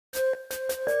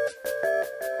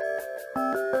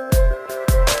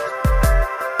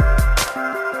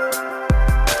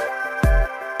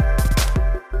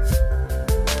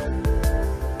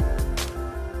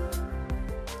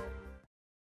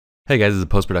Hey guys, this is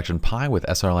Post-Production Pi with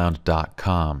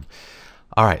srlounge.com.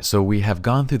 Alright, so we have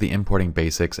gone through the importing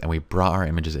basics and we brought our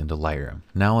images into Lightroom.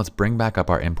 Now let's bring back up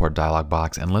our import dialog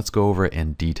box and let's go over it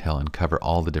in detail and cover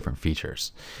all the different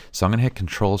features. So I'm going to hit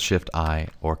Control-Shift-I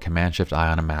or Command-Shift-I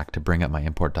on a Mac to bring up my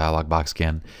import dialog box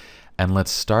again. And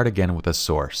let's start again with a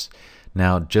source.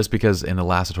 Now, just because in the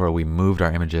last tutorial we moved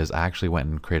our images, I actually went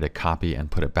and created a copy and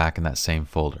put it back in that same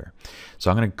folder. So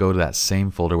I'm going to go to that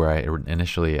same folder where I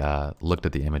initially looked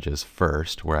at the images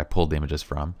first, where I pulled the images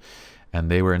from, and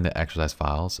they were in the exercise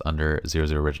files under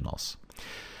 00 Originals.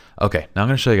 Okay, now I'm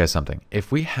going to show you guys something.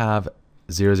 If we have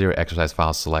 00 exercise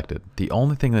files selected, the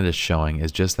only thing that is showing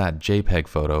is just that JPEG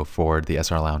photo for the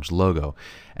SR Lounge logo,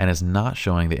 and is not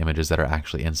showing the images that are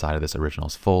actually inside of this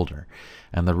originals folder.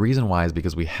 And the reason why is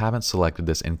because we haven't selected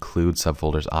this include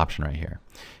subfolders option right here.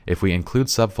 If we include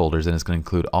subfolders, then it's going to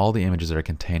include all the images that are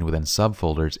contained within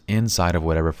subfolders inside of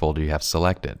whatever folder you have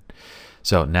selected.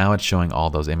 So now it's showing all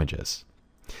those images.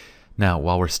 Now,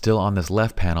 while we're still on this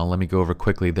left panel, let me go over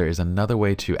quickly. There is another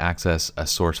way to access a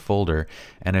source folder,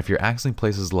 and if you're accessing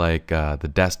places like the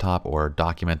desktop or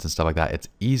documents and stuff like that, it's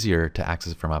easier to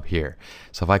access it from up here.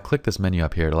 So if I click this menu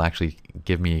up here, it'll actually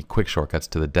give me quick shortcuts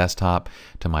to the desktop,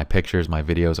 to my pictures, my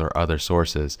videos, or other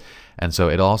sources. And so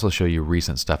it'll also show you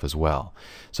recent stuff as well.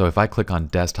 So if I click on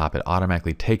desktop, it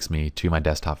automatically takes me to my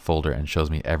desktop folder and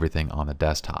shows me everything on the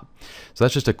desktop. So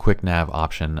that's just a quick nav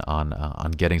option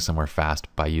on getting somewhere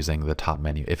fast by using the top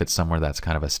menu, if it's somewhere that's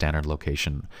kind of a standard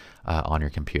location on your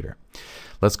computer.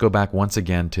 Let's go back once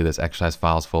again to this exercise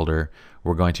files folder.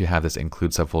 We're going to have this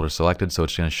include subfolder selected, so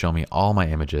it's going to show me all my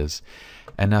images.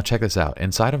 And now check this out.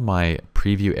 Inside of my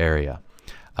preview area,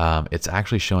 it's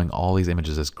actually showing all these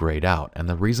images as grayed out. And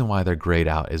the reason why they're grayed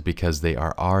out is because they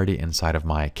are already inside of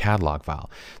my catalog file.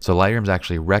 So Lightroom's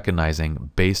actually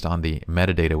recognizing, based on the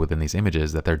metadata within these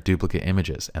images, that they're duplicate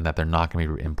images and that they're not going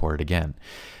to be imported again.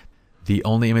 The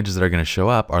only images that are going to show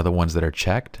up are the ones that are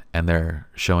checked, and they're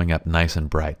showing up nice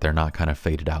and bright. They're not kind of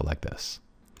faded out like this.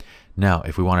 Now,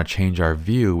 if we want to change our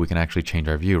view, we can actually change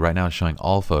our view. Right now it's showing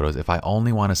all photos. If I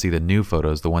only want to see the new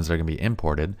photos, the ones that are going to be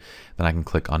imported, then I can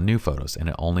click on new photos and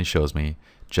it only shows me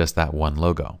just that one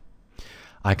logo.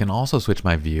 I can also switch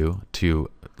my view to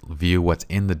view what's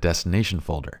in the destination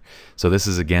folder. So this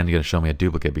is again going to show me a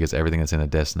duplicate because everything that's in the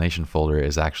destination folder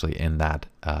is actually in that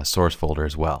source folder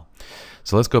as well.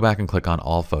 So let's go back and click on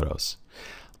all photos.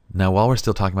 Now, while we're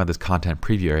still talking about this content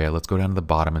preview area, let's go down to the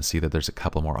bottom and see that there's a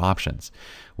couple more options.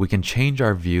 We can change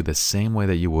our view the same way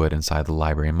that you would inside the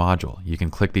library module. You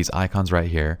can click these icons right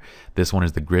here. This one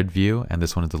is the grid view and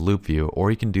this one is the loop view,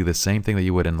 or you can do the same thing that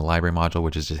you would in the library module,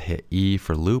 which is just hit E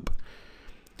for loop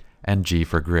and G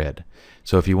for grid.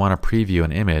 So if you want to preview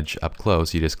an image up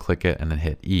close, you just click it and then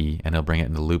hit E and it'll bring it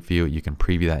into loop view. You can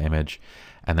preview that image,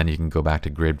 and then you can go back to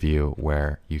grid view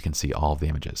where you can see all of the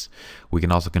images. We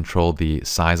can also control the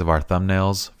size of our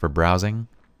thumbnails for browsing,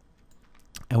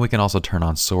 and we can also turn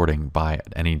on sorting by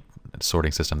any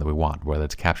sorting system that we want, whether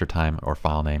it's capture time or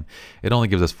file name. It only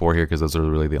gives us 4 here because those are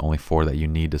really the only 4 that you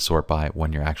need to sort by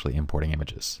when you're actually importing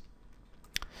images.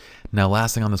 Now,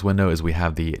 last thing on this window is we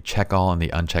have the check all and the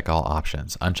uncheck all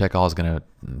options. Uncheck all is going to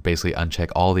basically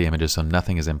uncheck all the images so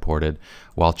nothing is imported,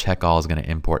 while check all is going to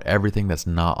import everything that's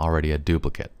not already a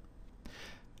duplicate.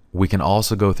 We can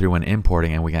also go through when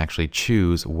importing and we can actually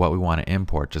choose what we want to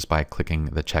import just by clicking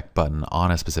the check button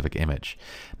on a specific image.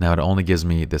 Now, it only gives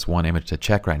me this one image to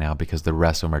check right now because the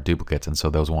rest of them are duplicates, and so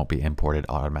those won't be imported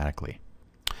automatically.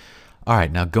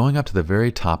 Alright, now going up to the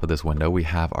very top of this window, we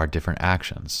have our different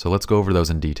actions. So let's go over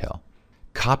those in detail.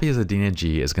 Copy as a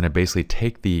DNG is going to basically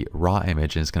take the raw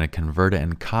image and it's going to convert it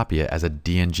and copy it as a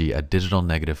DNG, a digital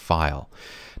negative file.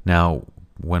 Now,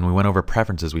 when we went over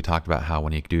preferences, we talked about how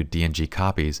when you do DNG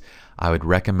copies, I would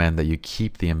recommend that you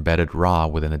keep the embedded raw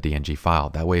within a DNG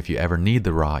file. That way, if you ever need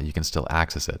the raw, you can still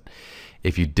access it.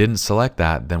 If you didn't select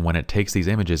that, then when it takes these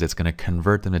images, it's going to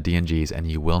convert them to DNGs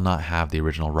and you will not have the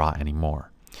original raw anymore.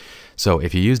 So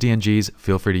if you use DNGs,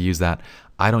 feel free to use that.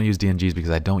 I don't use DNGs because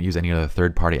I don't use any other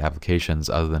third-party applications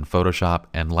other than Photoshop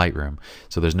and Lightroom.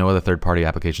 So there's no other third-party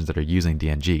applications that are using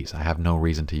DNGs. I have no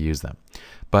reason to use them.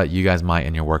 But you guys might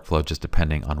in your workflow, just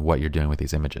depending on what you're doing with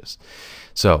these images.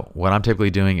 So what I'm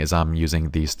typically doing is I'm using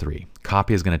these 3.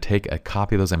 Copy is going to take a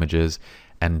copy of those images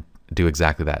and do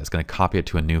exactly that. It's going to copy it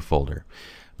to a new folder.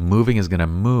 Moving is going to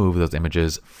move those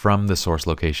images from the source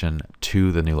location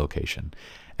to the new location.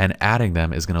 And adding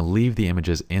them is going to leave the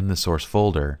images in the source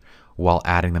folder while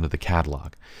adding them to the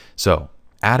catalog. So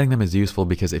adding them is useful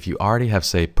because if you already have,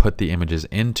 say, put the images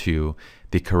into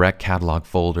the correct catalog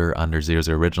folder under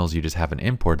 00 Originals, you just haven't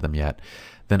imported them yet,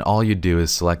 then all you do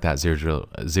is select that 00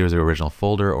 Original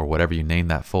folder or whatever you name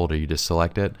that folder. You just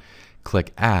select it,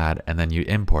 click add, and then you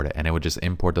import it, and it would just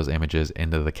import those images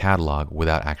into the catalog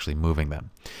without actually moving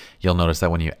them. You'll notice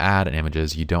that when you add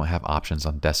images, you don't have options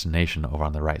on destination over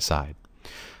on the right side.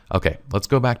 Okay, let's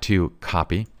go back to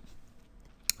copy,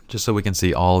 just so we can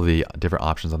see all the different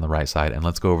options on the right side, and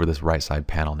let's go over this right side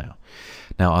panel now.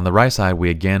 Now on the right side,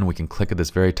 we can click at this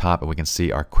very top and we can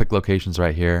see our quick locations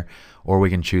right here, or we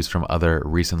can choose from other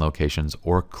recent locations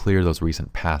or clear those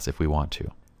recent paths if we want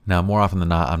to. Now more often than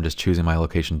not, I'm just choosing my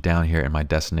location down here in my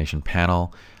destination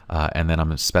panel, and then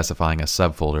I'm specifying a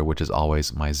subfolder, which is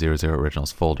always my 00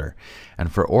 originals folder.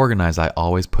 And for organize, I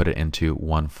always put it into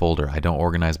one folder. I don't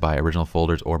organize by original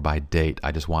folders or by date.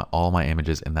 I just want all my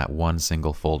images in that one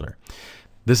single folder.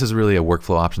 This is really a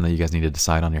workflow option that you guys need to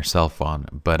decide on your cell phone,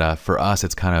 but for us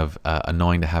it's kind of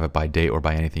annoying to have it by date or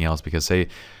by anything else, because say,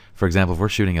 for example, if we're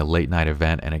shooting a late night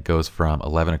event and it goes from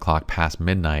 11 o'clock past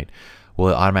midnight,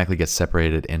 well, it automatically gets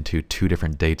separated into two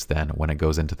different dates then when it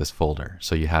goes into this folder.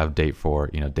 So you have date for,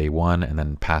 day 1, and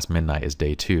then past midnight is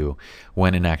day 2,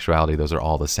 when in actuality those are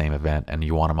all the same event and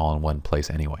you want them all in one place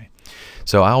anyway.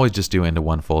 So I always just do into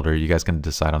one folder. You guys can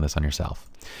decide on this on yourself.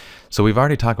 So we've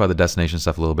already talked about the destination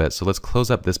stuff a little bit, so let's close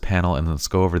up this panel and let's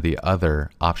go over the other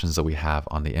options that we have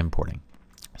on the importing.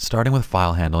 Starting with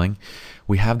file handling,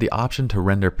 we have the option to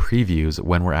render previews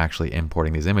when we're actually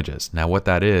importing these images. Now what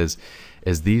that is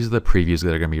these are the previews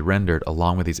that are going to be rendered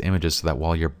along with these images, so that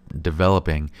while you're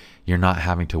developing, you're not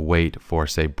having to wait for,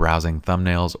 say, browsing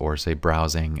thumbnails or, say,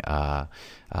 browsing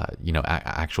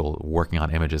actual working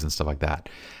on images and stuff like that.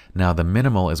 Now the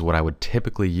minimal is what I would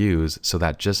typically use, so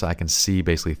that just I can see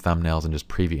basically thumbnails and just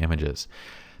preview images.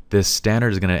 This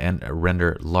standard is going to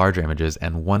render larger images,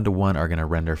 and 1:1 are going to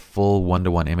render full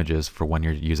 1:1 images for when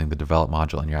you're using the develop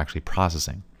module and you're actually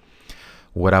processing.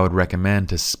 What I would recommend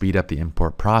to speed up the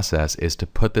import process is to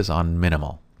put this on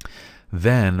minimal.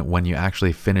 Then when you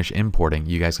actually finish importing,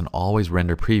 you guys can always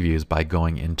render previews by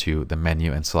going into the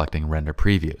menu and selecting render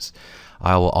previews.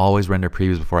 I will always render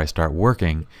previews before I start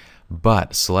working,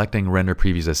 but selecting render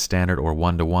previews as standard or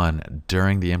 1:1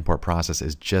 during the import process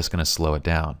is just going to slow it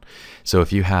down. So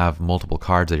if you have multiple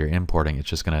cards that you're importing, it's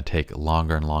just going to take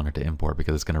longer and longer to import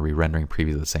because it's going to be rendering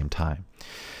previews at the same time.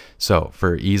 So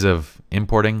for ease of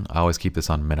importing, I always keep this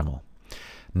on minimal.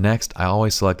 Next, I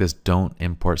always select this don't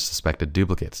import suspected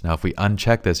duplicates. Now if we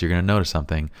uncheck this, you're going to notice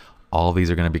something. All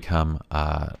these are going to become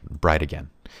bright again,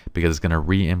 because it's going to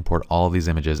re-import all of these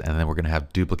images, and then we're going to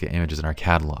have duplicate images in our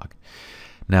catalog.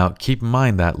 Now keep in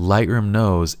mind that Lightroom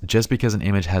knows just because an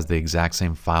image has the exact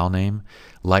same file name,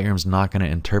 Lightroom's not going to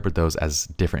interpret those as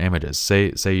different images.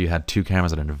 Say you had two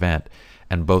cameras at an event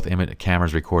and both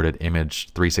cameras recorded image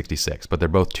 366, but they're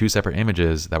both two separate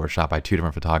images that were shot by two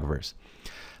different photographers.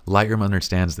 Lightroom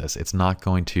understands this. It's not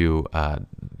going to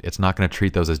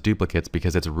treat those as duplicates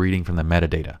because it's reading from the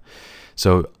metadata.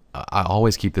 So I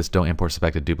always keep this don't import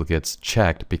suspected duplicates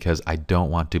checked, because I don't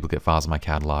want duplicate files in my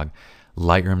catalog.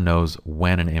 Lightroom knows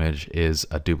when an image is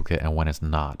a duplicate and when it's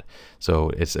not.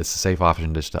 So it's a safe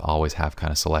option just to always have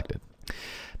kind of selected.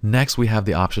 Next, we have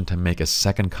the option to make a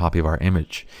second copy of our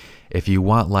image. If you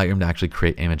want Lightroom to actually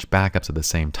create image backups at the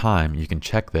same time, you can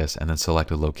check this and then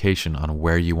select a location on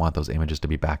where you want those images to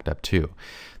be backed up to.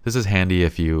 This is handy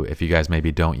if you guys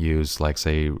maybe don't use, like,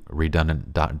 say,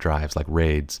 redundant drives like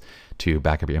RAIDs to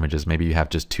back up your images. Maybe you have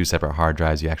just two separate hard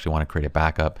drives, you actually want to create a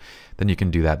backup, then you can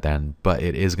do that then. But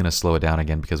it is going to slow it down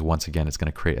again, because once again it's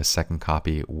going to create a second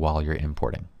copy while you're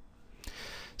importing.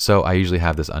 So I usually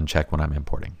have this unchecked when I'm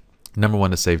importing. Number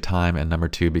 1, to save time, and number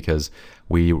 2, because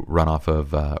we run off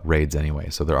of RAIDs anyway,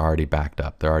 so they're already backed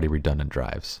up. They're already redundant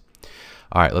drives.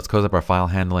 All right, let's close up our file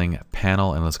handling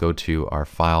panel and let's go to our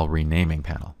file renaming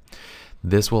panel.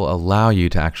 This will allow you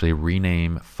to actually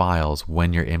rename files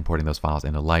when you're importing those files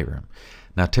into Lightroom.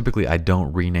 Now typically I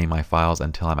don't rename my files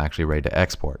until I'm actually ready to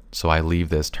export, so I leave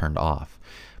this turned off.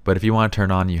 But if you want to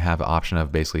turn on, you have the option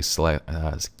of basically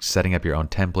setting up your own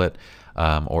template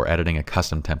or editing a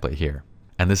custom template here.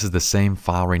 And this is the same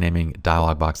file renaming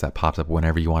dialog box that pops up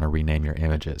whenever you want to rename your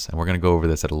images. And we're going to go over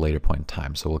this at a later point in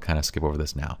time, so we'll kind of skip over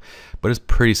this now. But it's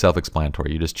pretty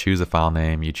self-explanatory. You just choose a file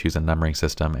name, you choose a numbering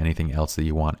system, anything else that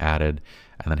you want added,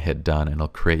 and then hit done, and it'll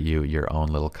create you your own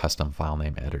little custom file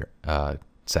name editor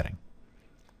setting.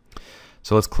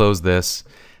 So let's close this.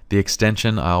 The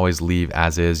extension I always leave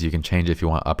as is. You can change it if you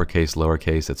want uppercase,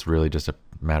 lowercase. It's really just a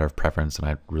matter of preference, and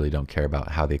I really don't care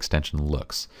about how the extension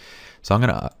looks. So I'm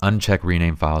going to uncheck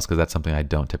rename files because that's something I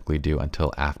don't typically do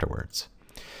until afterwards.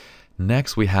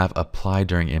 Next, we have apply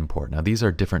during import. Now these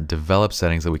are different develop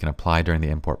settings that we can apply during the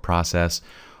import process,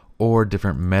 or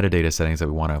different metadata settings that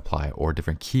we want to apply, or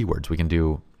different keywords. We can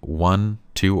do 1,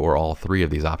 2, or all 3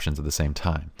 of these options at the same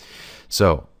time.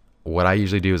 So what I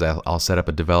usually do is I'll set up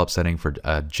a develop setting for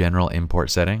a general import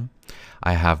setting.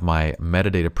 I have my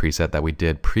metadata preset that we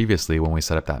did previously when we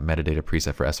set up that metadata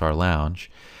preset for SR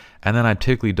Lounge. And then I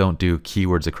typically don't do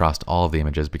keywords across all of the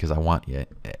images because I want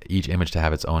each image to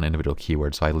have its own individual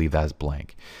keyword, so I leave that as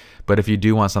blank. But if you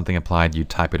do want something applied, you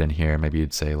type it in here. Maybe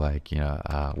you'd say like, you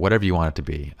know, whatever you want it to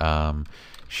be.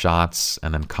 Shots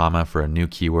and then comma for a new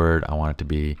keyword. I want it to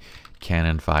be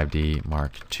Canon 5D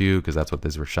Mark II because that's what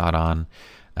these were shot on.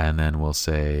 And then we'll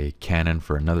say Canon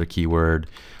for another keyword.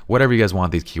 Whatever you guys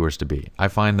want these keywords to be. I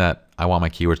find that I want my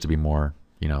keywords to be more,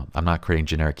 you know, I'm not creating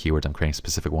generic keywords, I'm creating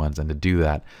specific ones. And to do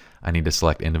that, I need to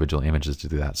select individual images to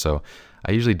do that. So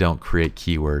I usually don't create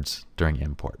keywords during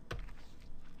import.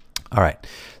 All right,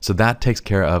 so that takes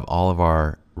care of all of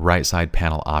our right side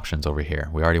panel options over here.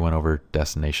 We already went over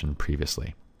destination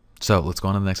previously. So let's go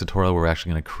on to the next tutorial where we're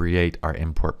actually going to create our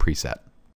import preset.